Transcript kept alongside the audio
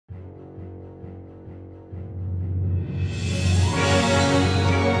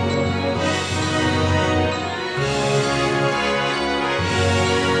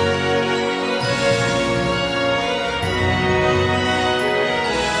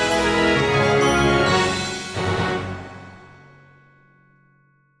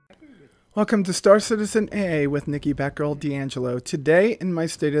Welcome to Star Citizen AA with Nikki Batgirl D'Angelo. Today in my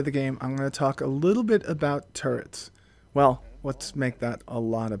State of the Game, I'm going to talk a little bit about turrets. Well, let's make that a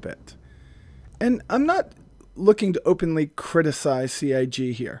lot of it. And I'm not looking to openly criticize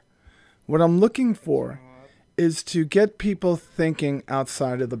CIG here. What I'm looking for is to get people thinking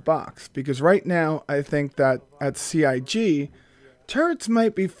outside of the box. Because right now, I think that at CIG, turrets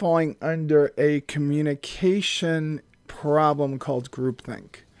might be falling under a communication problem called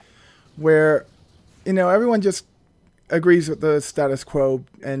groupthink, where, everyone just agrees with the status quo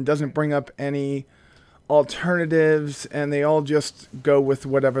and doesn't bring up any alternatives, and they all just go with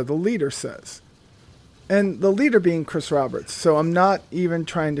whatever the leader says. And the leader being Chris Roberts. So I'm not even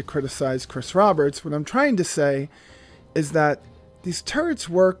trying to criticize Chris Roberts. What I'm trying to say is that these turrets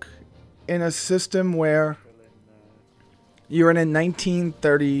work in a system where you're in a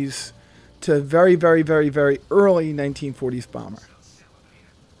 1930s to very, very, very, very early 1940s bomber.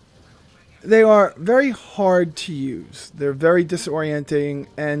 They are very hard to use. They're very disorienting,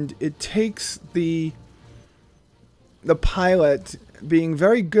 and it takes the pilot being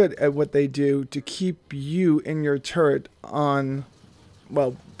very good at what they do to keep you in your turret on,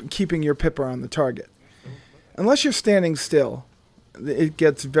 well, keeping your pipper on the target. Unless you're standing still, it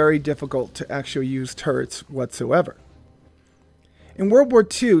gets very difficult to actually use turrets whatsoever. In World War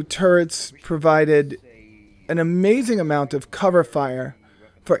II, turrets provided an amazing amount of cover fire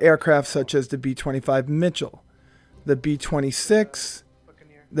for aircraft such as the B-25 Mitchell, the B-26,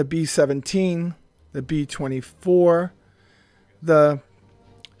 the B-17, the B-24, the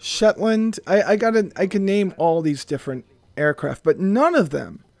Shetland. I can name all these different aircraft, but none of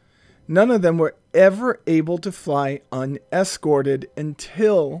them were ever able to fly unescorted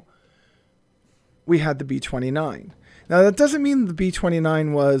until we had the B-29. Now, that doesn't mean the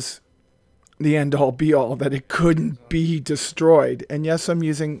B-29 was the end-all be-all, that it couldn't be destroyed. And yes, I'm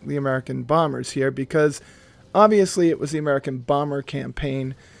using the American bombers here because obviously it was the American bomber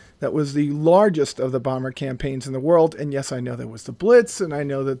campaign that was the largest of the bomber campaigns in the world. And yes, I know there was the Blitz, and I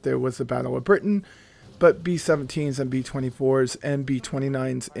know that there was the Battle of Britain, but B-17s and B-24s and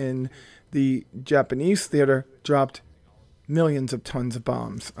B-29s in the Japanese theater dropped millions of tons of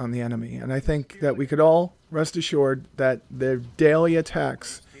bombs on the enemy. And I think that we could all rest assured that their daily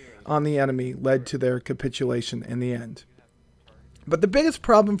attacks on the enemy led to their capitulation in the end. But the biggest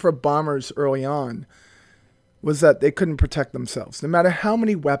problem for bombers early on was that they couldn't protect themselves. No matter how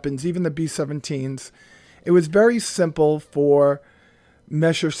many weapons, even the B-17s, it was very simple for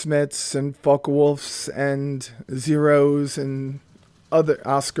Messerschmitts and Focke-Wulfs and Zeros and other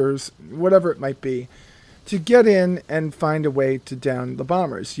Oscars, whatever it might be, to get in and find a way to down the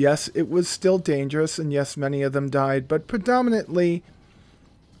bombers. Yes, it was still dangerous, and yes, many of them died, but predominantly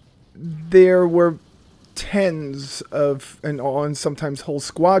there were tens of, and sometimes whole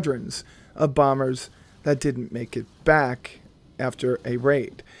squadrons of bombers that didn't make it back after a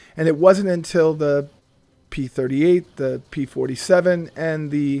raid. And it wasn't until the P-38, the P-47,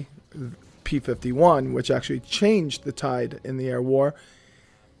 and the P-51, which actually changed the tide in the air war,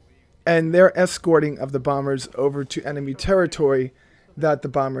 and their escorting of the bombers over to enemy territory, that the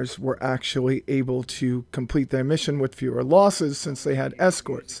bombers were actually able to complete their mission with fewer losses since they had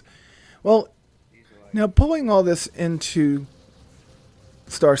escorts. Well, now pulling all this into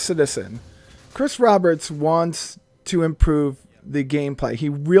Star Citizen, Chris Roberts wants to improve the gameplay. He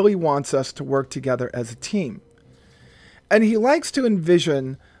really wants us to work together as a team. And he likes to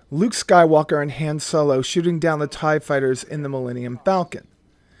envision Luke Skywalker and Han Solo shooting down the TIE fighters in the Millennium Falcon.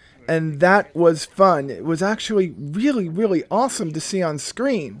 And that was fun. It was actually really, really awesome to see on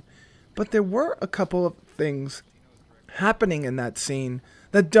screen. But there were a couple of things happening in that scene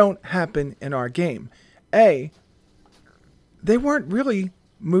that don't happen in our game. A, they weren't really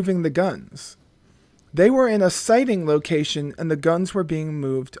moving the guns. They were in a sighting location and the guns were being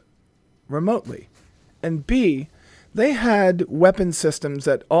moved remotely. And B, they had weapon systems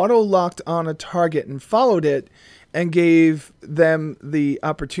that auto-locked on a target and followed it and gave them the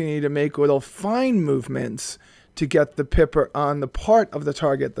opportunity to make little fine movements to get the pipper on the part of the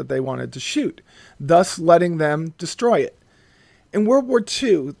target that they wanted to shoot, thus letting them destroy it. In World War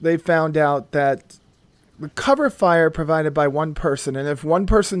II, they found out that the cover fire provided by one person, and if one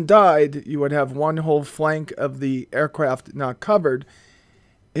person died, you would have one whole flank of the aircraft not covered.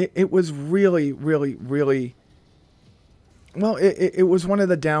 It was really, really, really, well, it was one of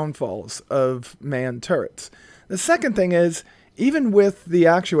the downfalls of manned turrets. The second thing is, even with the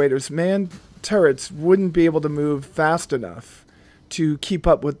actuators, manned turrets wouldn't be able to move fast enough to keep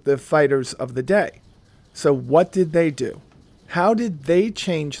up with the fighters of the day. So what did they do? How did they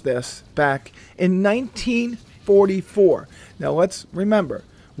change this back in 1944? Now let's remember,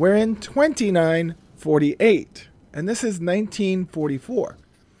 We're in 2948, and this is 1944,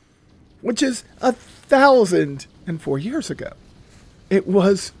 which is 1,004 years ago. It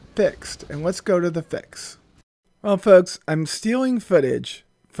was fixed, and let's go to the fix. Well, folks, I'm stealing footage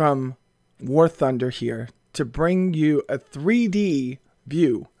from War Thunder here to bring you a 3D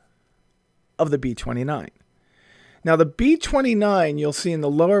view of the B-29. Now, the B-29, you'll see in the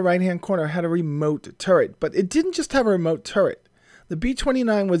lower right-hand corner, had a remote turret, but it didn't just have a remote turret. The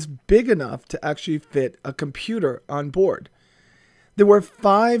B-29 was big enough to actually fit a computer on board. There were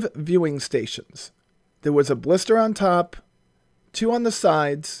 5 viewing stations. There was a blister on top, 2 on the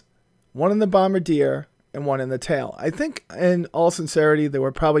sides, 1 in the bombardier, and 1 in the tail. I think, in all sincerity, there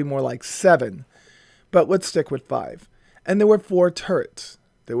were probably more like 7, but let's stick with 5. And there were 4 turrets.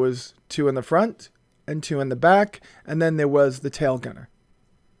 There was 2 in the front and 2 in the back, and then there was the tail gunner.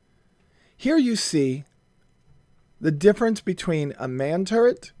 Here you see the difference between a manned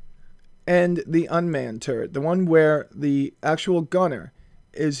turret and the unmanned turret, the one where the actual gunner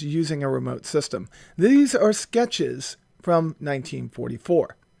is using a remote system. These are sketches from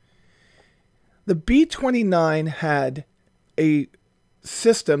 1944. The B-29 had a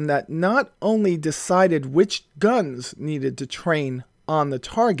system that not only decided which guns needed to train on the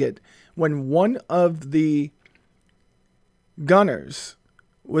target when one of the gunners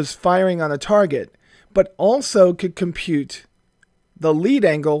was firing on a target, but also could compute the lead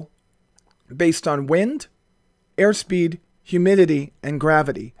angle based on wind, airspeed, humidity, and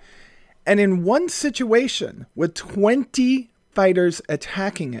gravity. And in one situation, with 20 fighters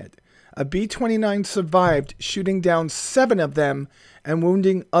attacking it, a B-29 survived, shooting down 7 of them and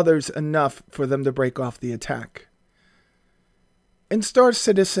wounding others enough for them to break off the attack. In Star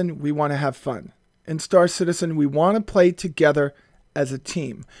Citizen, we want to have fun. In Star Citizen, we want to play together as a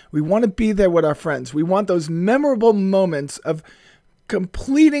team. We want to be there with our friends. We want those memorable moments of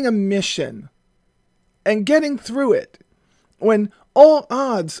completing a mission and getting through it when all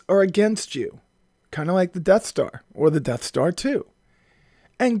odds are against you, kind of like the Death Star or the Death Star 2,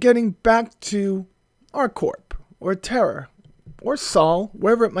 and getting back to ArcCorp or Terra or Sol,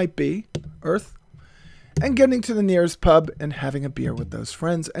 wherever it might be, Earth, and getting to the nearest pub and having a beer with those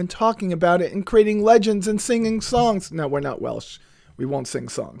friends and talking about it and creating legends and singing songs. No, we're not Welsh. We won't sing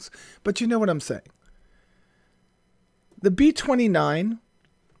songs. But you know what I'm saying. The B-29,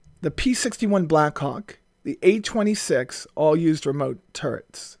 the P-61 Blackhawk, the A-26 all used remote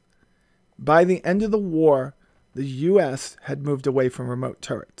turrets. By the end of the war, the U.S. had moved away from remote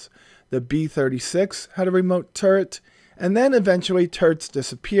turrets. The B-36 had a remote turret, and then eventually turrets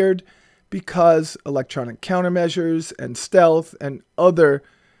disappeared because electronic countermeasures and stealth and other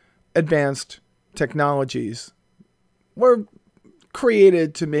advanced technologies were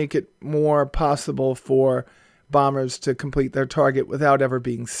created to make it more possible for bombers to complete their target without ever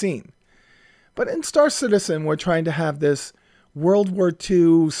being seen. But in Star Citizen, we're trying to have this World War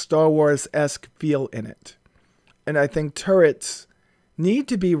II, Star Wars-esque feel in it. And I think turrets need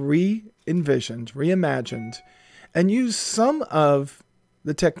to be re-envisioned, reimagined, and use some of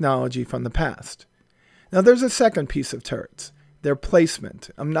the technology from the past. Now, there's a second piece of turrets, their placement.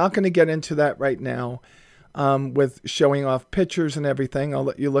 I'm not going to get into that right now with showing off pictures and everything. I'll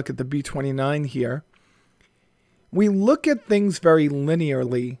let you look at the B-29 here. We look at things very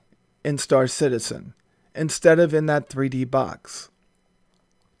linearly in Star Citizen instead of in that 3D box.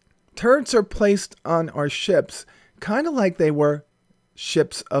 Turrets are placed on our ships kind of like they were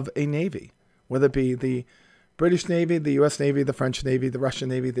ships of a navy, whether it be the British Navy, the US Navy, the French Navy, the Russian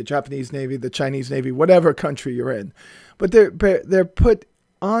Navy, the Japanese Navy, the Chinese Navy, whatever country you're in. But they're put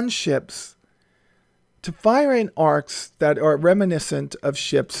on ships to fire in arcs that are reminiscent of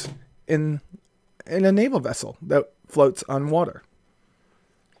ships in a naval vessel that floats on water.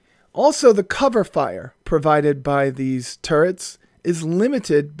 Also, the cover fire provided by these turrets is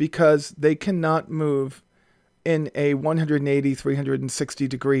limited because they cannot move in a 180, 360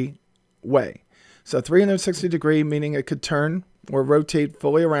 degree way. So 360 degree meaning it could turn or rotate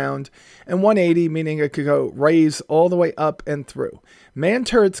fully around, and 180 meaning it could go raise all the way up and through. Manned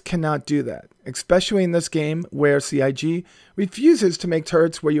turrets cannot do that, especially in this game where CIG refuses to make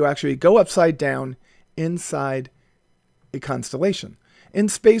turrets where you actually go upside down inside a constellation. In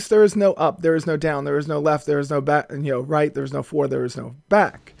space, there is no up, there is no down, there is no left, there is no back, right, there is no forward, there is no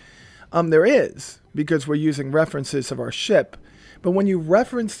back. There is, because we're using references of our ship. But when you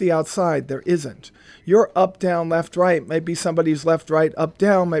reference the outside, there isn't. Your up, down, left, right might be somebody's left, right, up,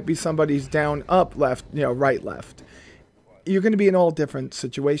 down, might be somebody's down, up, left, right, left. You're going to be in all different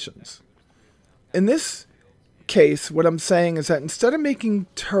situations. In this case, what I'm saying is that instead of making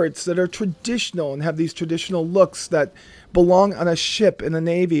turrets that are traditional and have these traditional looks that belong on a ship in the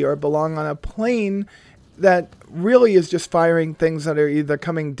Navy or belong on a plane that really is just firing things that are either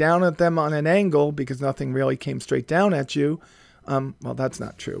coming down at them on an angle because nothing really came straight down at you. Well, that's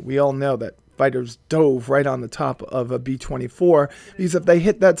not true. We all know that fighters dove right on the top of a B-24 because if they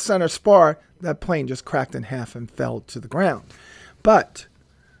hit that center spar, that plane just cracked in half and fell to the ground. But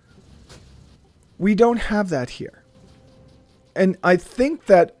we don't have that here. And I think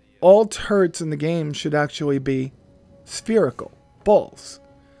that all turrets in the game should actually be spherical balls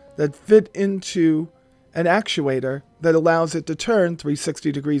that fit into an actuator that allows it to turn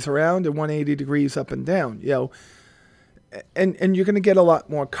 360 degrees around and 180 degrees up and down, and you're going to get a lot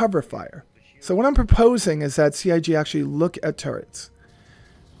more cover fire. So what I'm proposing is that CIG actually look at turrets.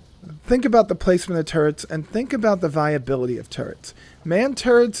 Think about the placement of turrets and think about the viability of turrets. Manned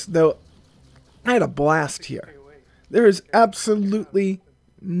turrets, though, I had a blast here. There is absolutely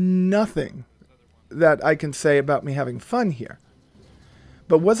nothing that I can say about me having fun here.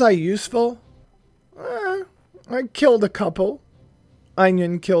 But was I useful? I killed a couple.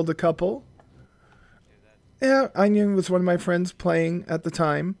 Onion killed a couple. Yeah, Onion was one of my friends playing at the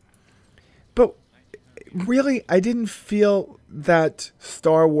time. But really, I didn't feel that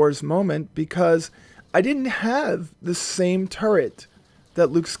Star Wars moment because I didn't have the same turret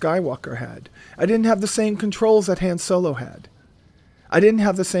that Luke Skywalker had. I didn't have the same controls that Han Solo had. I didn't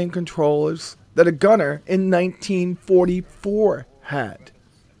have the same controllers that a gunner in 1944 had.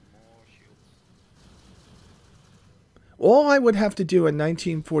 All I would have to do in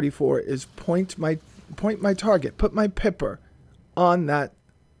 1944 is point my target, put my pipper on that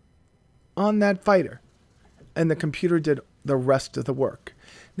fighter, and the computer did the rest of the work.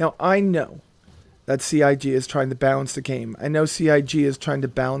 Now I know that CIG is trying to balance the game. I know CIG is trying to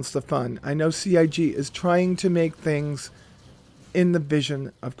balance the fun. I know CIG is trying to make things in the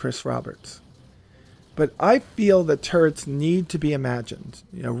vision of Chris Roberts. But I feel that turrets need to be imagined,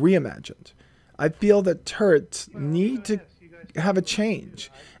 reimagined. I feel that turrets need to have a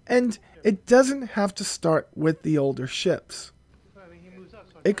change. And it doesn't have to start with the older ships.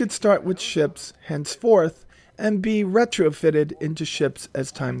 It could start with ships henceforth and be retrofitted into ships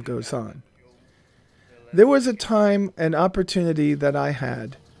as time goes on. There was a time, an opportunity that I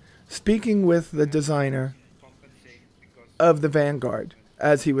had, speaking with the designer of the Vanguard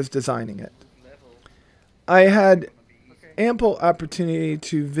as he was designing it. I had ample opportunity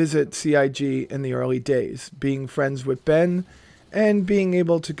to visit CIG in the early days, being friends with Ben and being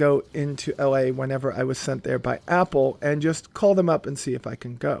able to go into LA whenever I was sent there by Apple and just call them up and see if I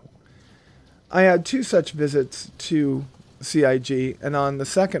can go. I had 2 such visits to CIG, and on the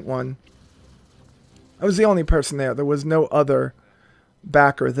second one, I was the only person there. There was no other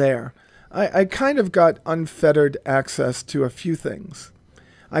backer there. I kind of got unfettered access to a few things.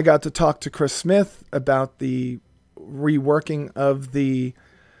 I got to talk to Chris Smith about the reworking of the...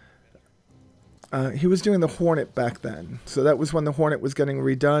 he was doing the Hornet back then. So that was when the Hornet was getting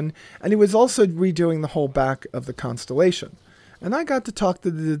redone. And he was also redoing the whole back of the Constellation. And I got to talk to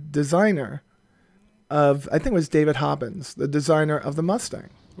the designer of, I think it was David Hobbins, the designer of the Mustang,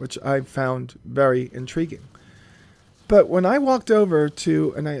 which I found very intriguing. But when I walked over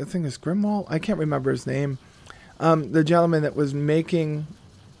to, and I think it's Grimwald, I can't remember his name, the gentleman that was making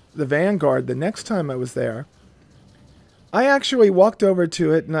the Vanguard the next time I was there, I actually walked over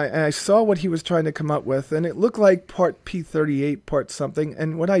to it and I saw what he was trying to come up with, and it looked like part P-38, part something.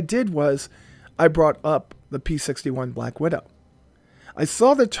 And what I did was I brought up the P-61 Black Widow. I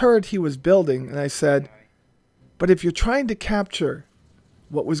saw the turret he was building and I said, but if you're trying to capture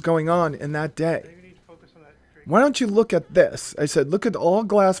what was going on in that day, why don't you look at this? I said, look at the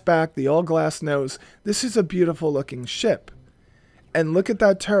all-glass back, the all-glass nose. This is a beautiful looking ship. And look at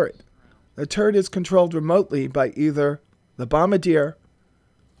that turret. The turret is controlled remotely by either the bombardier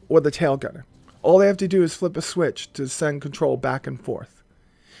or the tail gunner. All they have to do is flip a switch to send control back and forth.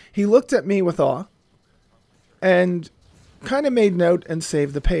 He looked at me with awe and kind of made note and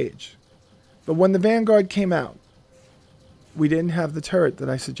saved the page. But when the Vanguard came out, we didn't have the turret that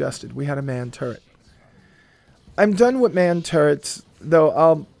I suggested. We had a manned turret. I'm done with manned turrets, though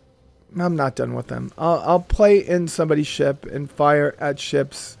I'm not done with them. I'll play in somebody's ship and fire at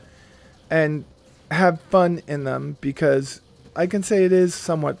ships and have fun in them because I can say it is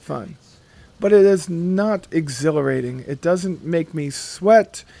somewhat fun. But it is not exhilarating. It doesn't make me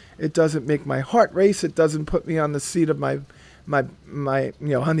sweat. It doesn't make my heart race. It doesn't put me on the seat of my on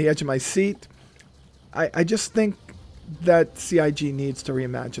the edge of my seat. I just think that CIG needs to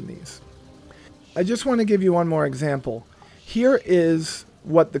reimagine these. I just want to give you one more example. Here is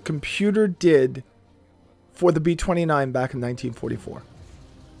what the computer did for the B-29 back in 1944.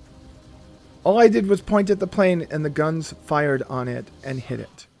 All I did was point at the plane and the guns fired on it and hit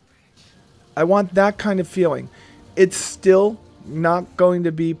it. I want that kind of feeling. It's still not going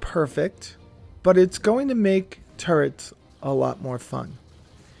to be perfect, but it's going to make turrets a lot more fun.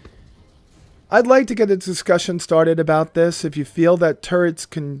 I'd like to get a discussion started about this. If you feel that turrets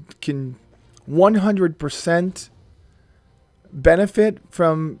can 100% benefit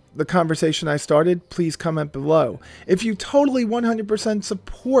from the conversation I started, please comment below. If you totally 100%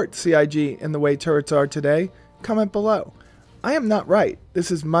 support CIG in the way turrets are today, comment below. I am not right.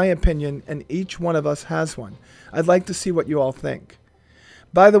 This is my opinion, and each one of us has one. I'd like to see what you all think.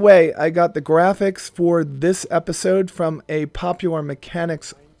 By the way, I got the graphics for this episode from a Popular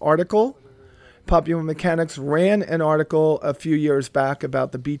Mechanics article. Popular Mechanics ran an article a few years back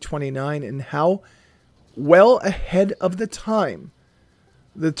about the B-29 and how well ahead of the time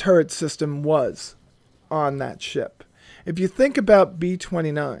the turret system was on that ship. If you think about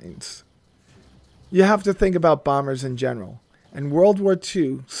B-29s, you have to think about bombers in general. And World War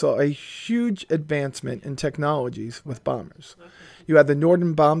II saw a huge advancement in technologies with bombers. You had the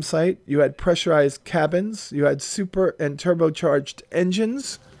Norden bomb sight, you had pressurized cabins, you had super and turbocharged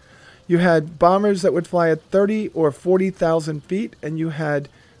engines, you had bombers that would fly at 30 or 40,000 feet, and you had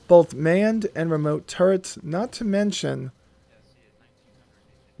both manned and remote turrets, not to mention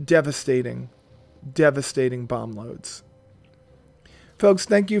devastating bomb loads. Folks,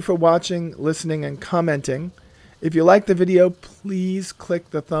 thank you for watching, listening, and commenting. If you like the video, please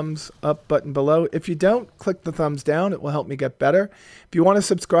click the thumbs up button below. If you don't, click the thumbs down. It will help me get better. If you want to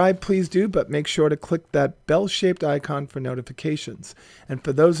subscribe, please do, but make sure to click that bell-shaped icon for notifications. And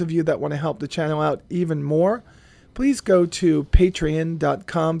for those of you that want to help the channel out even more, please go to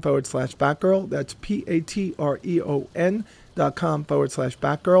patreon.com/Batgirl. That's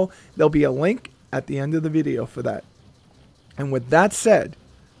patreon.com/Batgirl. There'll be a link at the end of the video for that. And with that said,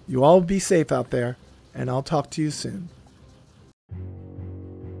 you all be safe out there, and I'll talk to you soon.